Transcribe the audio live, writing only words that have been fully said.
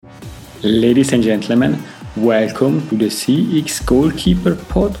Ladies and gentlemen, welcome to the CX Goalkeeper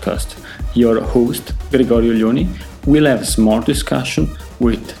podcast. Your host, Gregorio Lioni, will have a smart discussion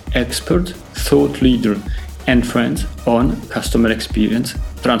with expert, thought leader, and friends on customer experience,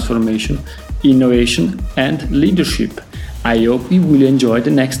 transformation, innovation, and leadership. I hope you will enjoy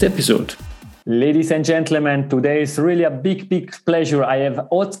the next episode. Ladies and gentlemen, today is really a big pleasure. I have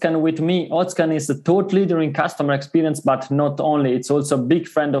Ozkan with me. Ozkan is a thought leader in customer experience, but not only, it's also a big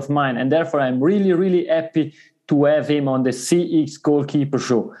friend of mine. And therefore, I'm really happy to have him on the CX Goalkeeper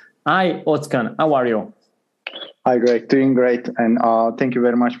show. Hi, Ozkan. How are you? Hi, Greg. Doing great. And thank you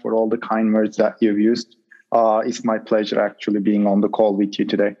very much for all the kind words that you've used. It's my pleasure actually being on the call with you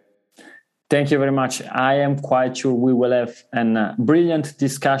today. Thank you very much. I am quite sure we will have a brilliant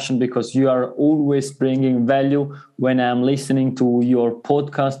discussion because you are always bringing value when I'm listening to your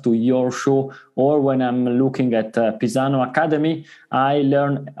podcast, to your show, or when I'm looking at Pisano Academy. I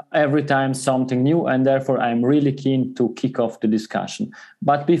learn every time something new, and therefore I'm really keen to kick off the discussion.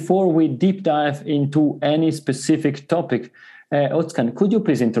 But before we deep dive into any specific topic, Ozkan, could you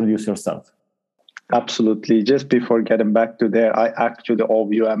please introduce yourself? Absolutely. Just before getting back to there, I actually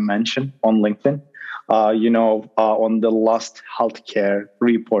owe you a mention on LinkedIn. On the last healthcare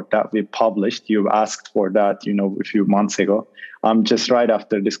report that we published, you asked for that, a few months ago. Just right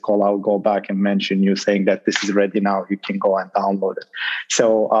after this call, I'll go back and mention you saying that this is ready now. You can go and download it.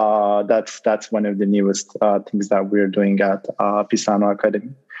 So that's one of the newest things that we're doing at Pisano Academy.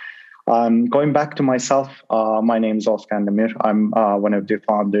 Going back to myself, my name is Ozkan Demir. I'm one of the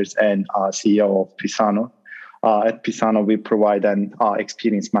founders and CEO of Pisano. At Pisano, we provide an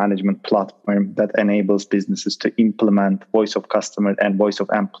experience management platform that enables businesses to implement voice of customer and voice of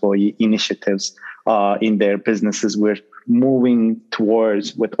employee initiatives in their businesses. We're moving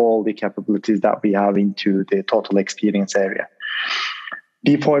towards, with all the capabilities that we have, into the total experience area.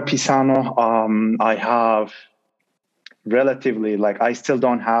 Before Pisano, I have relatively, I still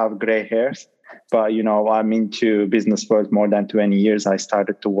don't have gray hairs, but I'm into business world more than 20 years. I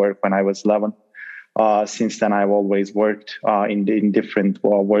started to work when I was 11. Since then, I've always worked in different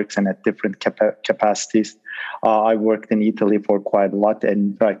works and at different capacities. I worked in Italy for quite a lot,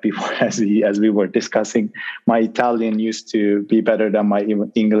 and right before, as we were discussing, my Italian used to be better than my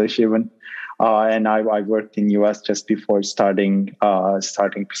English even. And I worked in US just before starting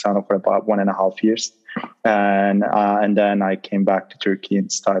Pisano for about 1.5 years. And then I came back to Turkey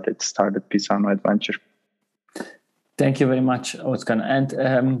and started Pisano Adventure. Thank you very much, Ozkan.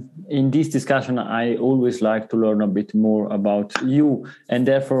 And in this discussion, I always like to learn a bit more about you. And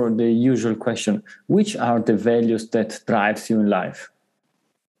therefore, the usual question, which are the values that drives you in life?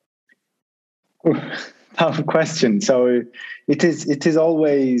 Tough question. So it is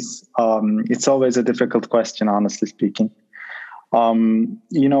always a difficult question, honestly speaking.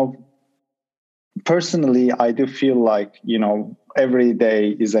 Personally, I do feel like, every day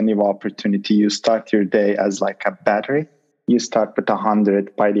is a new opportunity. You start your day as like a battery. You start with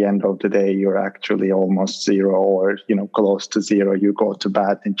 100. By the end of the day, you're actually almost zero or, close to zero. You go to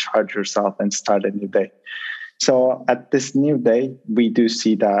bed and charge yourself and start a new day. So at this new day, we do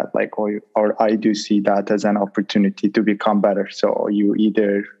see that, or I do see that as an opportunity to become better. So you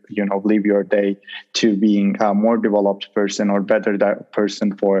either, live your day to being a more developed person or better that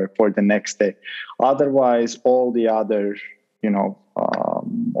person for the next day. Otherwise, all the other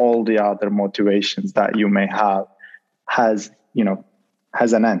motivations that you may have has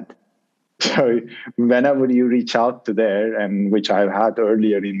an end. So whenever you reach out to there, and which I've had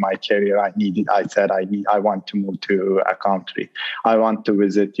earlier in my career, I want to move to a country. I want to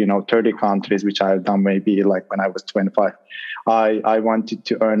visit, 30 countries, which I've done maybe when I was 25. I wanted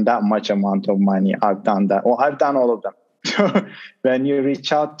to earn that much amount of money. I've done that. Well, I've done all of them. So when you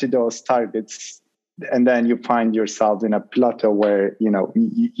reach out to those targets, and then you find yourself in a plateau where,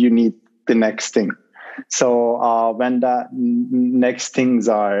 you need the next thing. So when that next things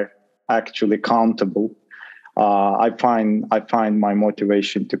are actually countable, I find my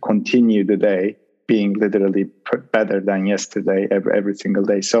motivation to continue the day being literally better than yesterday every single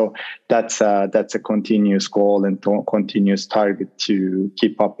day. So that's a continuous goal and continuous target to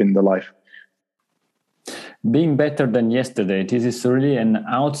keep up in the life. Being better than yesterday. This is really an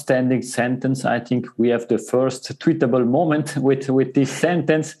outstanding sentence. I think we have the first tweetable moment with this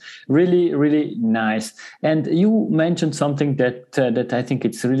sentence. Really nice. And you mentioned something that I think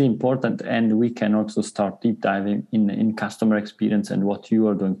it's really important, and we can also start deep diving in customer experience and what you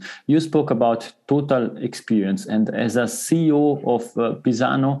are doing. You spoke about total experience, and as a CEO of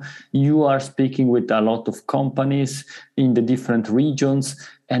Pisano, you are speaking with a lot of companies in the different regions.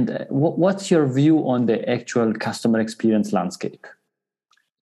 And what's your view on the actual customer experience landscape?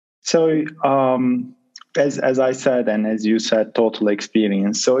 So as I said, and as you said, total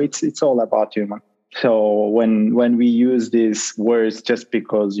experience. So it's all about human. So when we use these words, just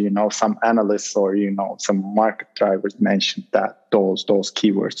because some analysts or some market drivers mentioned that those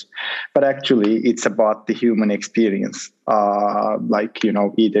keywords, but actually it's about the human experience.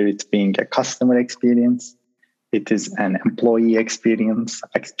 Either it's being a customer experience, it is an employee experience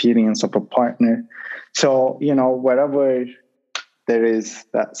of a partner. So wherever there is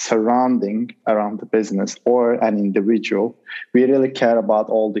that surrounding around the business or an individual, we really care about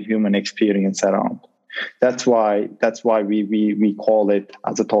all the human experience around. That's why we call it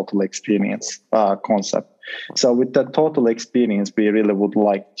as a total experience concept. So with the total experience, we really would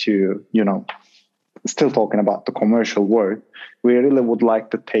like to, still talking about the commercial world, we really would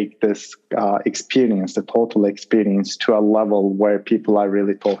like to take this experience, the total experience, to a level where people are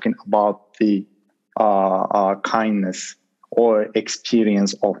really talking about the kindness or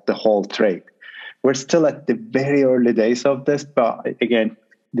experience of the whole trade. We're still at the very early days of this, but again,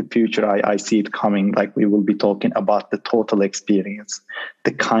 the future, I see it coming. Like, we will be talking about the total experience,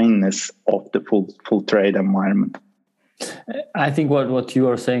 the kindness of the full trade environment. I think what you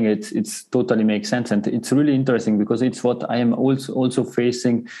are saying, it's totally makes sense, and it's really interesting because it's what I am also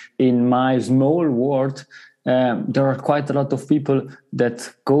facing in my small world. There are quite a lot of people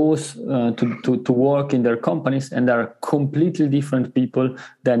that goes to work in their companies, and they are completely different people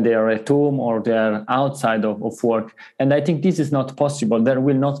than they are at home or they are outside of work. And I think this is not possible. There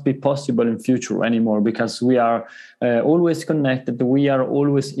will not be possible in future anymore, because we are always connected. We are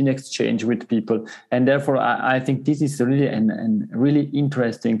always in exchange with people. And therefore, I think this is really a really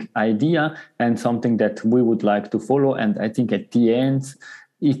interesting idea and something that we would like to follow. And I think at the end,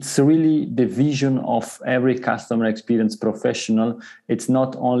 it's really the vision of every customer experience professional. It's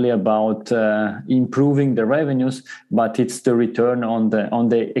not only about improving the revenues, but it's the return on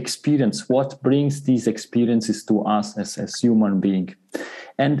the experience. What brings these experiences to us as human being?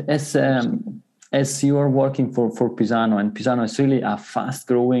 And as you are working for Pisano, and Pisano is really a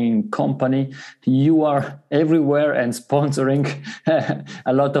fast-growing company, you are everywhere and sponsoring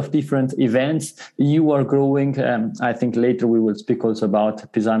a lot of different events. You are growing. I think later we will speak also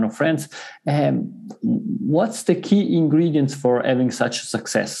about Pisano Friends. What's the key ingredients for having such a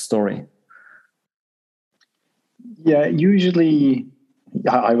success story? Yeah, usually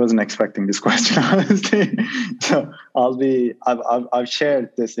I wasn't expecting this question, honestly. So I've shared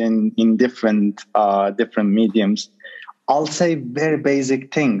this in different mediums. I'll say very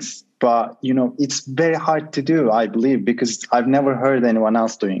basic things, but it's very hard to do, I believe, because I've never heard anyone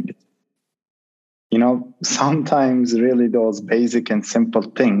else doing it. Sometimes really those basic and simple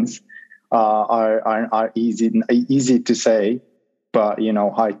things are easy to say, but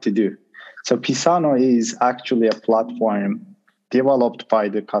hard to do. So Pisano is actually a platform developed by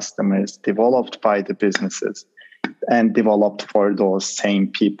the customers, developed by the businesses, and developed for those same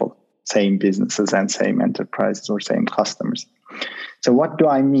people, same businesses and same enterprises or same customers. So what do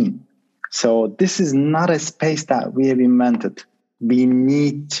I mean? So this is not a space that we have invented. We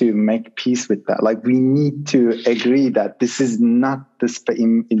need to make peace with that. Like, we need to agree that this is not the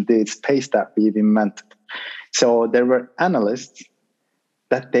space that we've invented. So there were analysts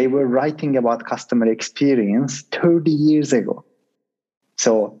that they were writing about customer experience 30 years ago.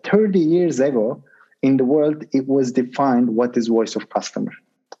 So 30 years ago, in the world, it was defined what is voice of customer,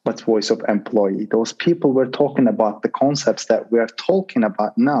 what's voice of employee. Those people were talking about the concepts that we are talking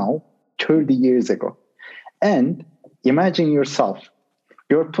about now 30 years ago. And imagine yourself,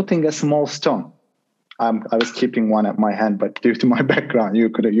 you're putting a small stone. I was keeping one at my hand, but due to my background, you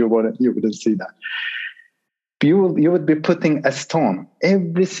wouldn't see that. You would be putting a stone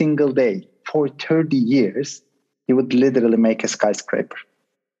every single day for 30 years. You would literally make a skyscraper.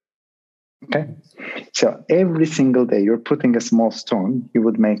 Okay, so every single day you're putting a small stone, you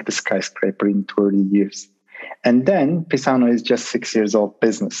would make the skyscraper in 30 years. And then Pisano is just 6 years old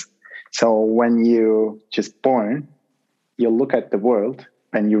business. So when you just born, you look at the world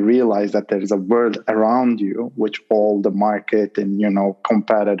and you realize that there is a world around you, which all the market and,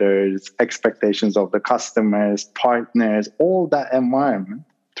 competitors, expectations of the customers, partners, all that environment,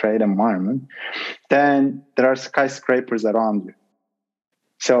 trade environment, then there are skyscrapers around you.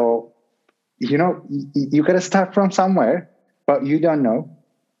 So, you got to start from somewhere, but you don't know.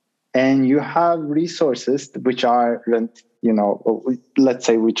 And you have resources which are, let's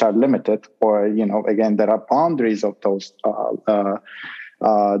say, which are limited, or, again, there are boundaries of those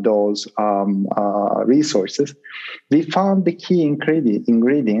resources. We found the key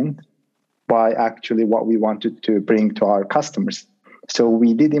ingredient by actually what we wanted to bring to our customers. So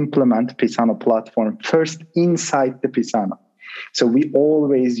we did implement Pisano platform first inside the Pisano. So we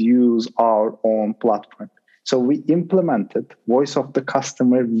always use our own platform. So we implemented voice of the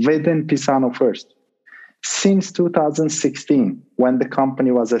customer within Pisano first. Since 2016, when the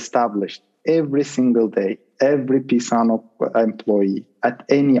company was established, every single day, every Pisano employee at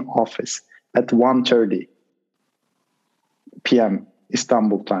any office at 1:30 p.m.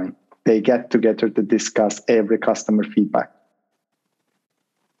 Istanbul time, they get together to discuss every customer feedback.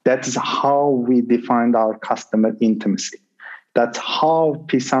 That is how we defined our customer intimacy. That's how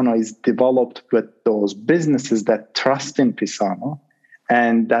Pisano is developed with those businesses that trust in Pisano,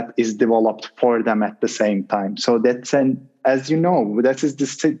 and that is developed for them at the same time. So as you know, that's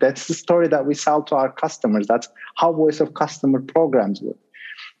the story that we sell to our customers. That's how voice of customer programs work.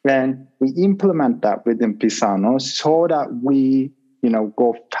 And we implement that within Pisano so that we,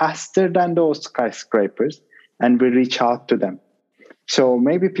 go faster than those skyscrapers and we reach out to them. So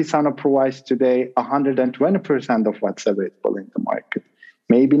maybe Pisano provides today 120% of what's available in the market,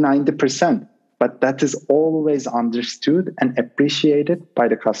 maybe 90%, but that is always understood and appreciated by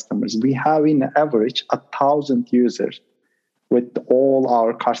the customers. We have in average 1,000 users with all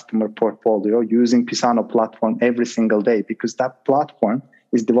our customer portfolio using Pisano platform every single day, because that platform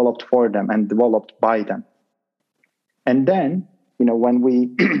is developed for them and developed by them. And then, when we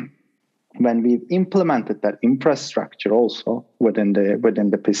when we've implemented that infrastructure also within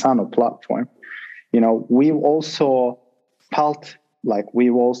the Pisano platform, we've also felt like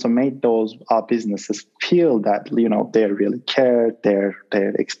we've also made those businesses feel that they really care, their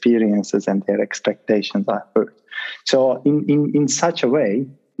experiences and their expectations are heard. So in such a way,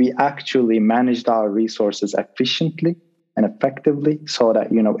 we actually managed our resources efficiently and effectively, so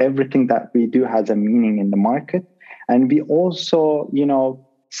that everything that we do has a meaning in the market. And we also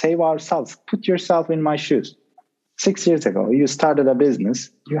save ourselves. Put yourself in my shoes. 6 years ago, you started a business.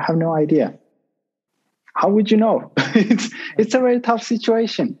 You have no idea. How would you know? It's a very tough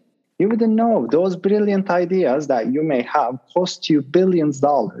situation. You wouldn't know. Those brilliant ideas that you may have cost you billions of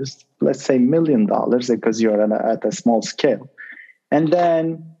dollars, let's say $1 million, because you're at a small scale. And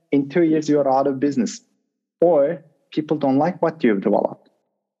then in 2 years, you're out of business. Or people don't like what you've developed.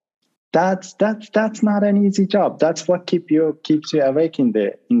 That's not an easy job. That's what keeps you awake in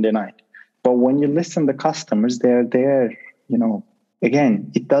the night. But when you listen to customers, they're there.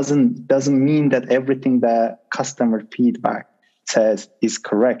 Again, it doesn't mean that everything that customer feedback says is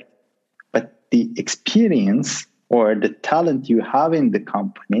correct, but the experience or the talent you have in the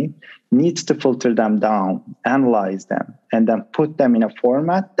company needs to filter them down, analyze them, and then put them in a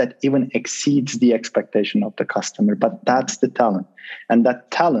format that even exceeds the expectation of the customer. But that's the talent, and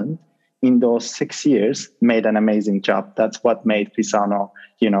that talent in those 6 years made an amazing job. That's what made Pisano,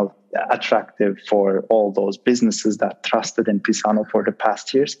 attractive for all those businesses that trusted in Pisano for the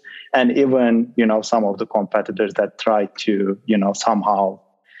past years. And even, some of the competitors that tried to, somehow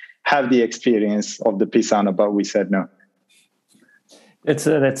have the experience of the Pisano, but we said no. That's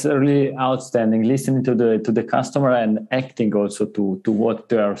really outstanding. Listening to the customer and acting also to what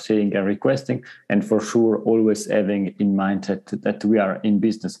they are saying and requesting, and for sure always having in mind that we are in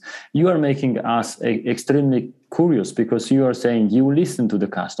business. You are making us extremely curious, because you are saying you listen to the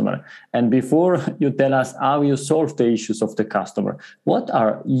customer, and before you tell us how you solve the issues of the customer, what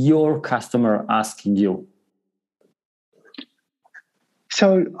are your customer asking you?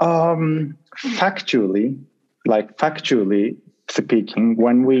 So factually speaking,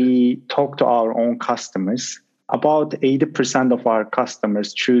 when we talk to our own customers, about 80% of our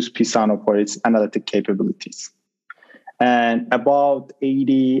customers choose Pisano for its analytic capabilities. And about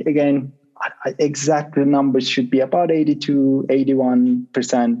 80, again, exact numbers should be about 82,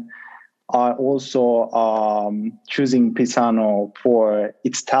 81% are also choosing Pisano for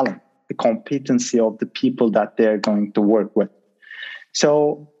its talent, the competency of the people that they're going to work with.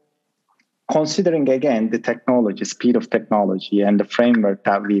 So considering, again, the technology, speed of technology, and the framework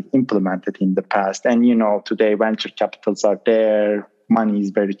that we've implemented in the past, and today venture capitals are there, money is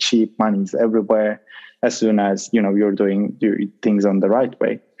very cheap, money is everywhere, as soon as you're doing things on the right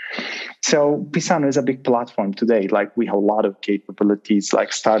way. So Pisano is a big platform today. Like, we have a lot of capabilities,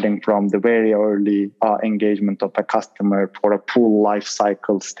 like starting from the very early engagement of a customer for a full life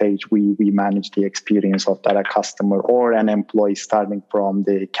cycle stage. We manage the experience of that a customer or an employee, starting from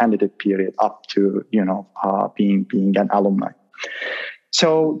the candidate period up to being an alumni.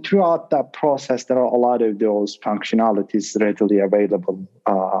 So throughout that process, there are a lot of those functionalities readily available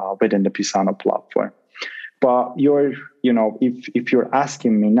within the Pisano platform. But if you're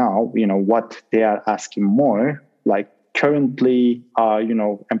asking me now, what they are asking more, like currently,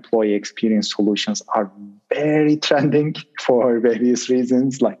 employee experience solutions are very trending for various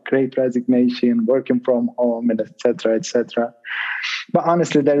reasons, like Great Resignation, working from home, and etc., etc. But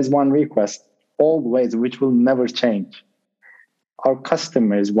honestly, there is one request always, which will never change. Our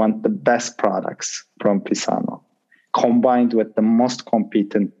customers want the best products from Pisano, combined with the most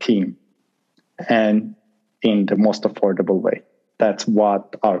competent team and in the most affordable way. That's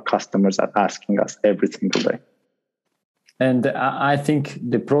what our customers are asking us every single day. And I think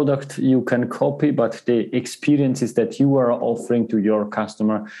the product you can copy, but the experiences that you are offering to your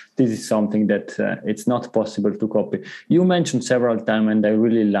customer, this is something that it's not possible to copy. You mentioned several times, and I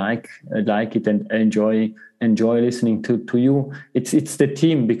really like it and enjoy listening to you. It's the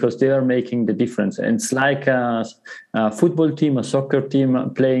team, because they are making the difference. And it's like a football team, a soccer team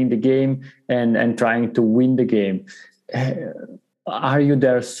playing the game and trying to win the game. Are you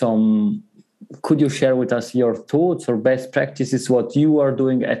there could you share with us your thoughts or best practices, what you are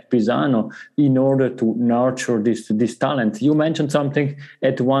doing at Pisano in order to nurture this talent? You mentioned something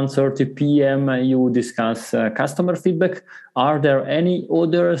at 1:30 p.m. You discuss customer feedback. Are there any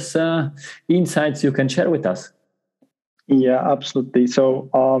other insights you can share with us? Yeah, absolutely. So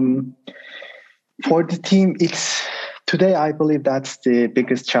for the team, today I believe that's the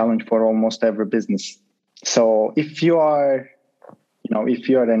biggest challenge for almost every business. So if you are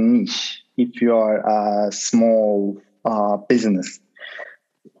a niche, if you are a small business,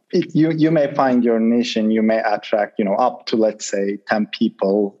 you may find your niche and you may attract, up to, let's say, 10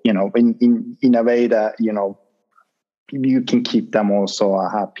 people, in a way that, you can keep them also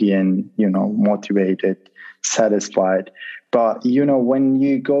happy and, motivated, satisfied. But, when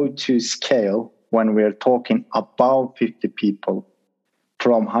you go to scale, when we're talking about 50 people,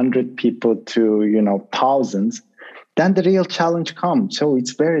 from 100 people to, thousands, then the real challenge comes. So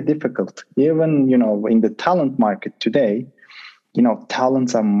it's very difficult. Even, in the talent market today,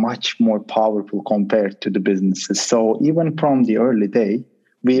 talents are much more powerful compared to the businesses. So even from the early day,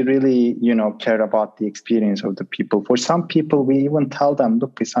 we really, care about the experience of the people. For some people, we even tell them,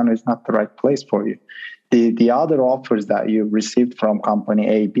 look, Pisano is not the right place for you. The other offers that you received from company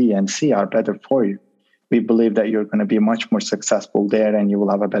A, B, and C are better for you. We believe that you're going to be much more successful there and you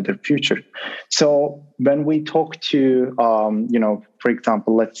will have a better future. So when we talk to, for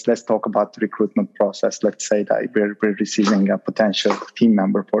example, let's talk about the recruitment process. Let's say that we're receiving a potential team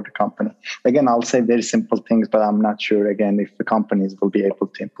member for the company. Again, I'll say very simple things, but I'm not sure, again, if the companies will be able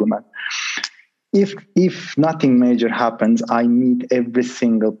to implement. If nothing major happens, I meet every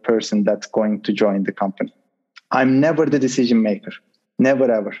single person that's going to join the company. I'm never the decision maker, never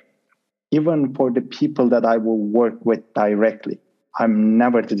ever. Even for the people that I will work with directly, I'm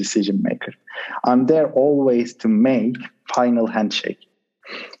never the decision maker. I'm there always to make final handshake.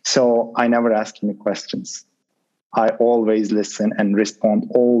 So I never ask any questions. I always listen and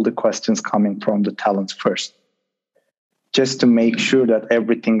respond all the questions coming from the talents first, just to make sure that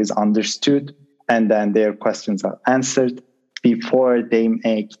everything is understood and then their questions are answered before they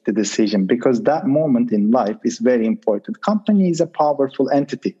make the decision, because that moment in life is very important. Company is a powerful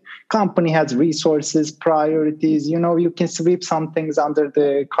entity. Company has resources, priorities. You can sweep some things under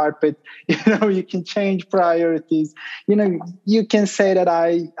the carpet. You can change priorities. You can say that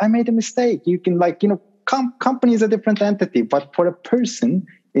I made a mistake. You can company is a different entity, but for a person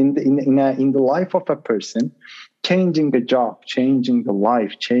in the life of a person, changing the job, changing the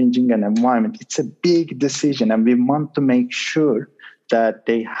life, changing an environment, it's a big decision. And we want to make sure that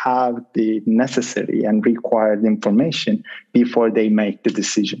they have the necessary and required information before they make the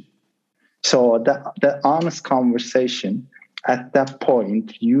decision. So the honest conversation at that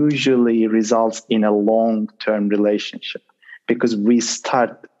point usually results in a long-term relationship, because we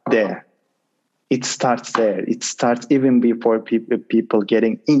start there. It starts there. It starts even before people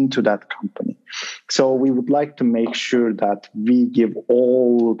getting into that company. So we would like to make sure that we give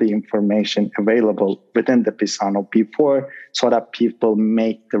all the information available within the Pisano before, so that people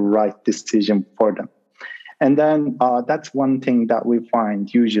make the right decision for them. And then that's one thing that we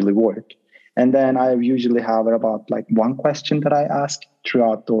find usually work. And then I usually have about one question that I ask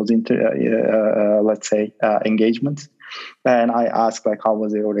throughout those engagements. And I ask how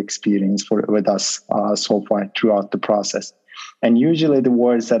was your experience with us so far throughout the process? And usually the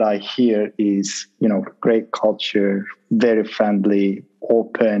words that I hear is, great culture, very friendly,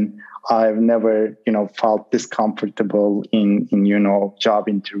 open. I've never, felt discomfortable in job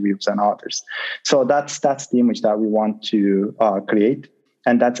interviews and others. So that's the image that we want to create.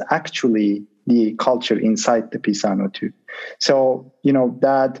 And that's actually the culture inside the Pisano too. So,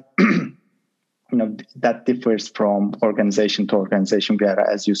 that... that differs from organization to organization.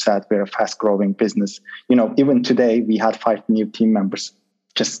 As you said, we're a fast-growing business. Even today, we had 5 new team members.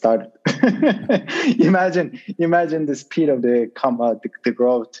 just started. imagine the speed of the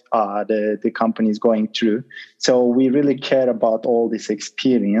growth the company is going through. So we really care about all this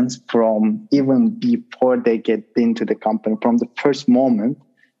experience from even before they get into the company, from the first moment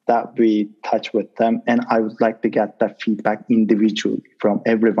that we touch with them. And I would like to get that feedback individually from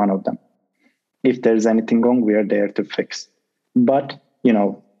every one of them. If there's anything wrong, we are there to fix. But,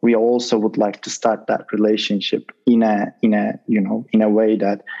 we also would like to start that relationship in a way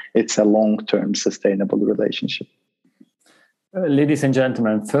that it's a long-term sustainable relationship. Ladies and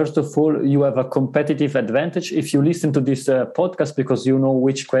gentlemen, first of all, you have a competitive advantage if you listen to this podcast, because you know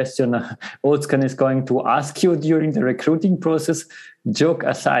which question Özkan is going to ask you during the recruiting process. Joke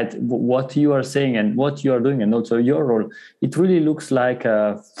aside, what you are saying and what you are doing, and also your role, it really looks like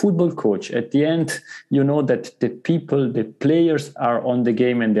a football coach. At the end, you know that the players are on the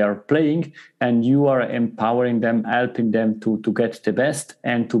game and they are playing, and you are empowering them, helping them to get the best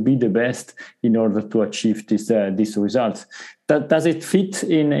and to be the best in order to achieve these results. Does it fit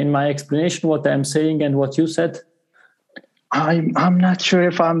in my explanation, what I'm saying and what you said? I'm not sure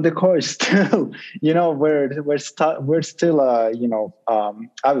if I'm the coach still. We're still I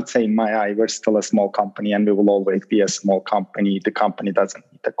would say in my eye, we're still a small company, and we will always be a small company. The company doesn't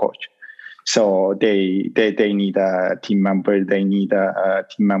need a coach. So they need a team member. They need a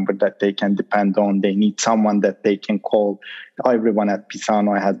team member that they can depend on. They need someone that they can call. Everyone at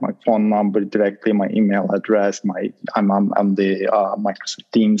Pisano has my phone number directly, my email address. I'm on the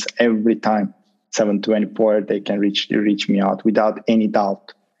Microsoft Teams every time. 7/24, they can reach me out without any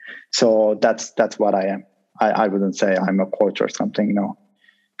doubt. So that's what I am. I wouldn't say I'm a coach or something. No,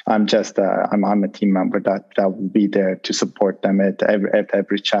 I'm just I'm a team member that will be there to support them at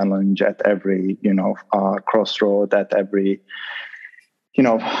every challenge, at every crossroad, at every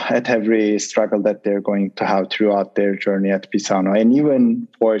struggle that they're going to have throughout their journey at Pisano. And even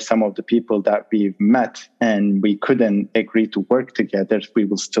for some of the people that we've met and we couldn't agree to work together, we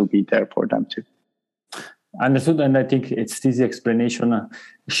will still be there for them too. Understood, and I think it's this explanation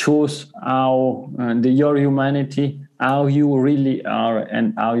shows how your humanity, how you really are,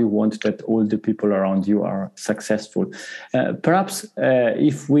 and how you want that all the people around you are successful. Perhaps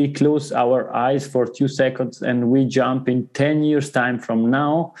if we close our eyes for 2 seconds and we jump in 10 years' time from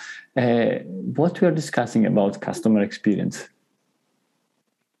now, what we are discussing about customer experience?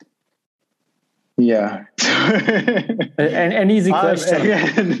 Yeah. An easy question.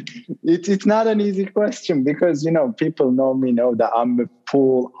 Again, it's not an easy question because, people know that I'm a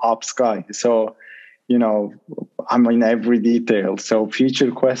full ops guy. So, I'm in every detail. So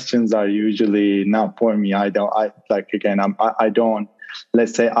future questions are usually not for me.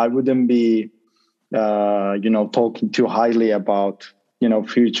 Let's say I wouldn't be, talking too highly about,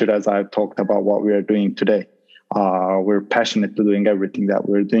 future as I've talked about what we are doing today. We're passionate to doing everything that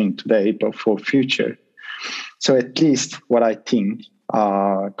we're doing today, but for future. So at least what I think,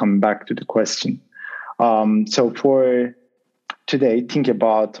 coming back to the question. So for today, think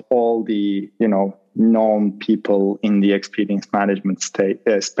about all the, known people in the experience management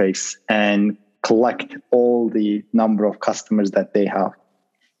space and collect all the number of customers that they have.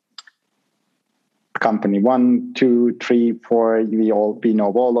 Company 1, 2, 3, 4, we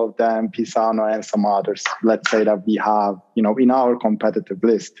know all of them, Pisano and some others. Let's say that we have, in our competitive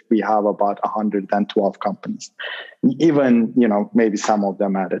list, we have about 112 companies, even, maybe some of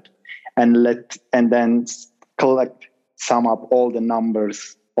them added. And then sum up all the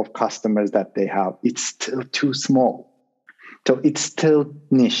numbers of customers that they have. It's still too small. So it's still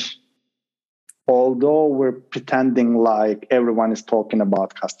niche. Although we're pretending like everyone is talking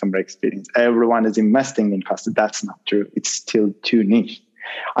about customer experience, everyone is investing in customer, that's not true. It's still too niche.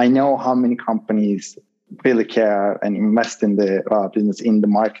 I know how many companies really care and invest in the business in the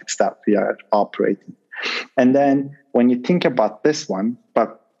markets that we are operating. And then when you think about this one,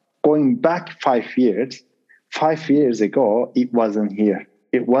 but going back 5 years ago, it wasn't here.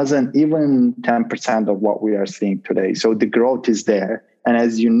 It wasn't even 10% of what we are seeing today. So the growth is there. And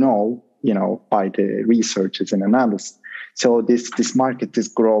as you know, by the researchers and analysts. So this market is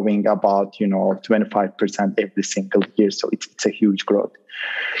growing about, 25% every single year. So it's a huge growth.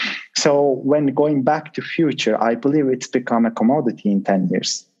 So when going back to future, I believe it's become a commodity in 10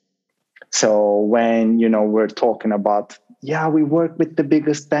 years. So when, we're talking about, we work with the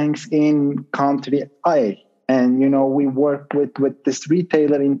biggest banks in country A, and, we work with this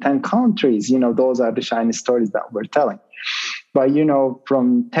retailer in 10 countries, those are the shiny stories that we're telling. But,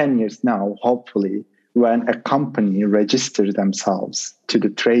 from 10 years now, hopefully, when a company registers themselves to the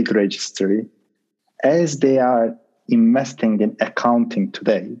trade registry, as they are investing in accounting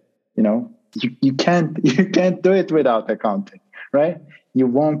today, you can't do it without accounting. right? You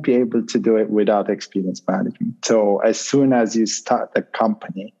won't be able to do it without experience management. So as soon as you start the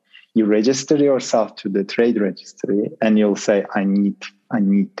company, you register yourself to the trade registry and you'll say, I need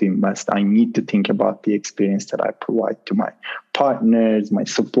to invest. I need to think about the experience that I provide to my partners, my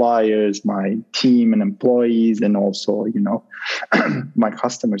suppliers, my team and employees, and also, my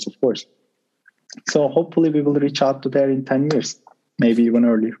customers, of course. So hopefully we will reach out to there in 10 years, maybe even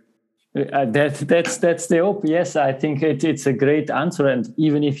earlier. That's the hope. Yes, I think it's a great answer. And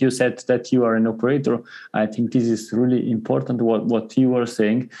even if you said that you are an operator, I think this is really important what you are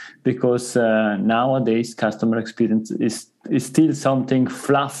saying, because nowadays customer experience is still something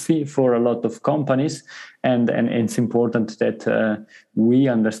fluffy for a lot of companies, and it's important that we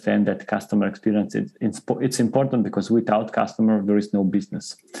understand that customer experience it's important, because without customer there is no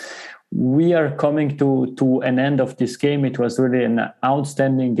business. We are coming to an end of this game. It was really an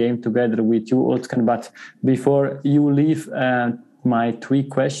outstanding game together with you, Özkan. But before you leave, my 3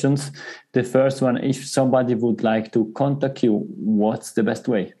 questions. The first one, if somebody would like to contact you, what's the best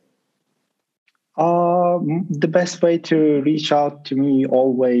way? The best way to reach out to me,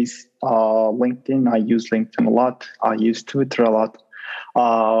 always LinkedIn. I use LinkedIn a lot. I use Twitter a lot.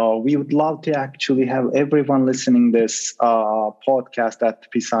 We would love to actually have everyone listening this podcast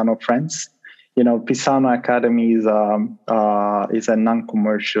at Pisano Friends. Pisano Academy is a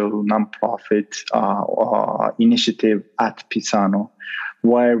non-commercial, non-profit initiative at Pisano,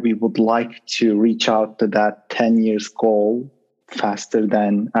 where we would like to reach out to that 10 years goal faster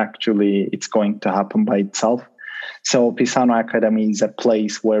than actually it's going to happen by itself. So Pisano Academy is a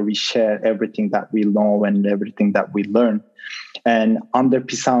place where we share everything that we know and everything that we learn. And under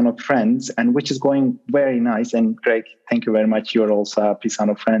Pisano Friends, and which is going very nice. And Greg, thank you very much. You're also a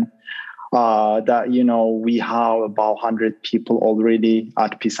Pisano friend. We have about 100 people already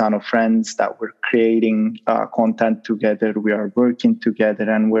at Pisano Friends that we're creating content together. We are working together,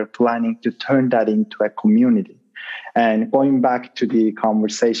 and we're planning to turn that into a community. And going back to the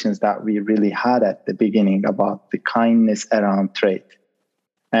conversations that we really had at the beginning about the kindness around trade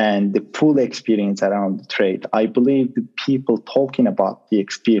and the full experience around the trade, I believe the people talking about the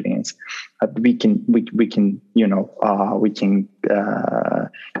experience, we can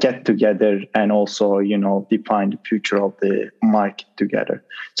get together and also, define the future of the market together.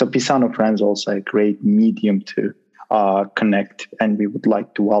 So Pisano Friends also a great medium to connect, and we would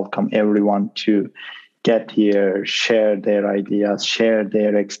like to welcome everyone to get here, share their ideas, share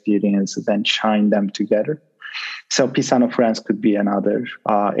their experiences, and shine them together. So Pisano Friends could be another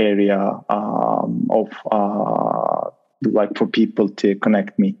area for people to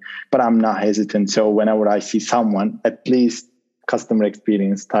connect me. But I'm not hesitant. So whenever I see someone, at least customer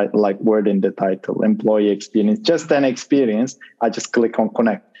experience title, like word in the title, employee experience, just an experience, I just click on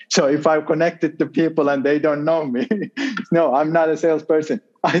connect. So if I've connected to people and they don't know me, no, I'm not a salesperson.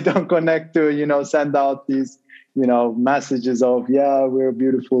 I don't connect to, send out these, messages of, yeah, we're a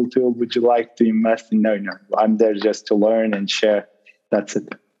beautiful tool. Would you like to invest in? No. I'm there just to learn and share. That's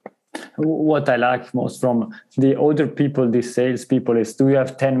it. What I like most from the other people, the sales people, is, do you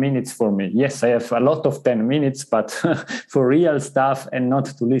have 10 minutes for me? Yes, I have a lot of 10 minutes, but for real stuff and not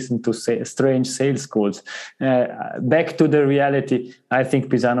to listen to strange sales calls. Back to the reality, I think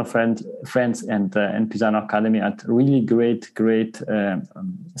Pisano Friends and Pisano Academy are really great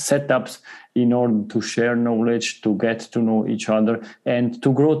setups in order to share knowledge, to get to know each other, and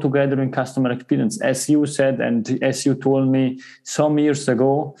to grow together in customer experience. As you said, and as you told me some years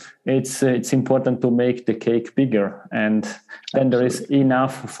ago, it's important to make the cake bigger, and then there is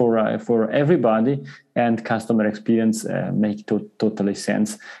enough for everybody, and customer experience make totally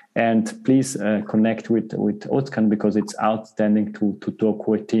sense. And please connect with Özkan, because it's outstanding to talk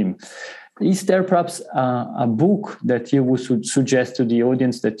with him. Is there perhaps a book that you would suggest to the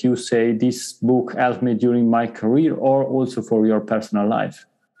audience that you say, this book helped me during my career, or also for your personal life?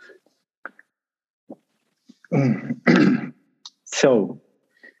 So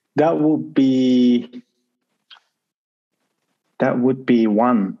that would be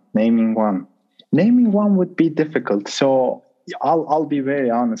one. Naming one would be difficult. So I'll be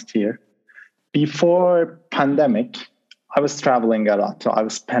very honest here. Before pandemic, I was traveling a lot, so I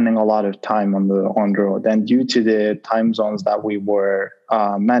was spending a lot of time on the road. And due to the time zones that we were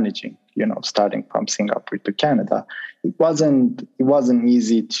managing, starting from Singapore to Canada, it wasn't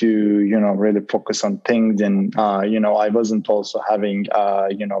easy to really focus on things. And I wasn't also having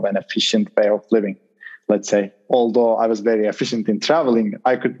an efficient way of living. Let's say, although I was very efficient in traveling,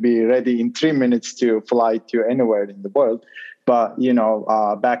 I could be ready in 3 minutes to fly to anywhere in the world. But,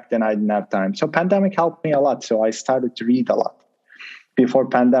 back then I didn't have time. So pandemic helped me a lot. So I started to read a lot. before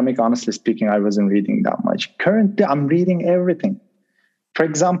pandemic, honestly speaking, I wasn't reading that much. Currently, I'm reading everything. For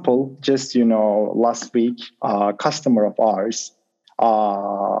example, just, last week, a customer of ours,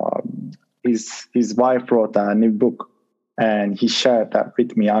 his wife wrote a new book and he shared that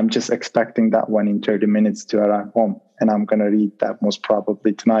with me. I'm just expecting that one in 30 minutes to arrive home. And I'm going to read that most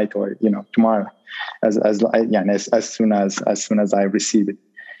probably tonight or, tomorrow as soon as I receive it.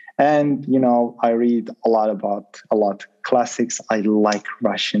 And, I read a lot classics. I like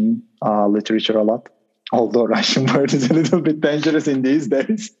Russian literature a lot. Although Russian word is a little bit dangerous in these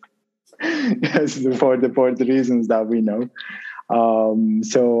days, yes, for the reasons that we know.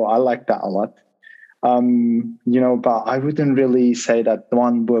 So I like that a lot. But I wouldn't really say that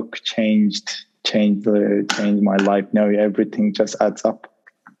one book changed my life. No, everything just adds up.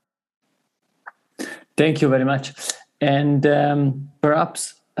 Thank you very much. And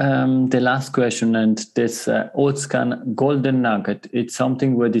perhaps the last question, and this Özkan golden nugget, it's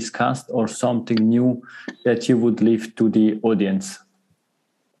something we discussed or something new that you would leave to the audience?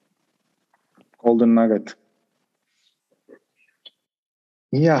 Golden nugget.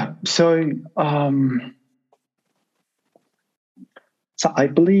 Yeah. So I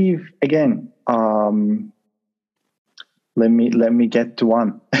believe, again, let me get to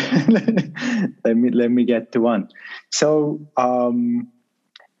one. let me get to one. So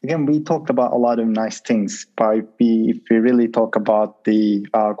again, we talked about a lot of nice things, but if we really talk about the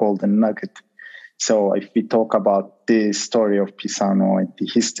golden nugget, so if we talk about the story of Pisano and the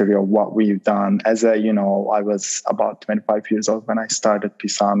history of what we've done, I was about 25 years old when I started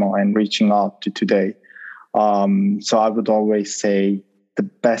Pisano and reaching out to today. So I would always say the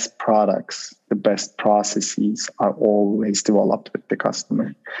best products, the best processes are always developed with the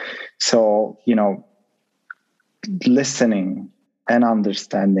customer. So, listening and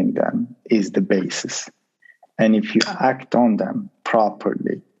understanding them is the basis. And if you act on them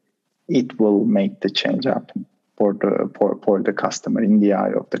properly, it will make the change happen for the customer, in the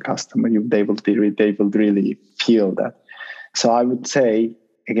eye of the customer. They will really feel that. So I would say,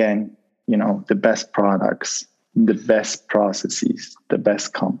 again, the best products, the best processes, the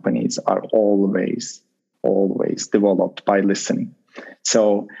best companies are always developed by listening.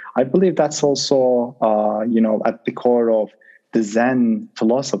 So I believe that's also, at the core of the Zen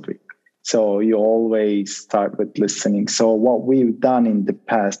philosophy. So you always start with listening. So what we've done in the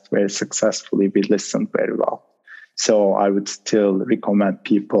past very successfully, we listened very well. So I would still recommend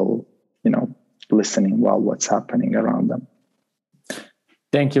people, listening well what's happening around them.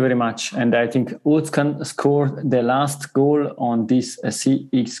 Thank you very much. And I think Özkan scored the last goal on this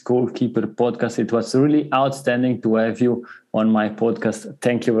CX Goalkeeper podcast. It was really outstanding to have you on my podcast.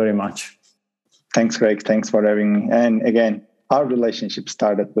 Thank you very much. Thanks, Greg. Thanks for having me. And again, our relationship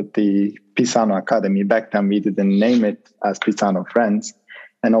started with the Pisano Academy. Back then, we didn't name it as Pisano Friends.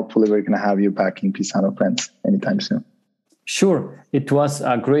 And hopefully we're going to have you back in Pisano Friends anytime soon. Sure. It was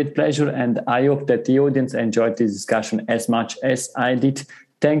a great pleasure. And I hope that the audience enjoyed this discussion as much as I did.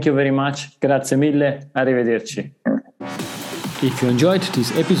 Thank you very much. Grazie mille. Arrivederci. If you enjoyed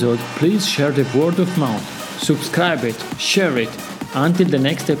this episode, please share the word of mouth. Subscribe it. Share it. Until the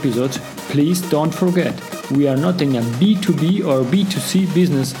next episode, please don't forget, we are not in a B2B or B2C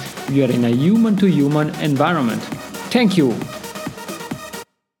business, we are in a human-to-human environment. Thank you!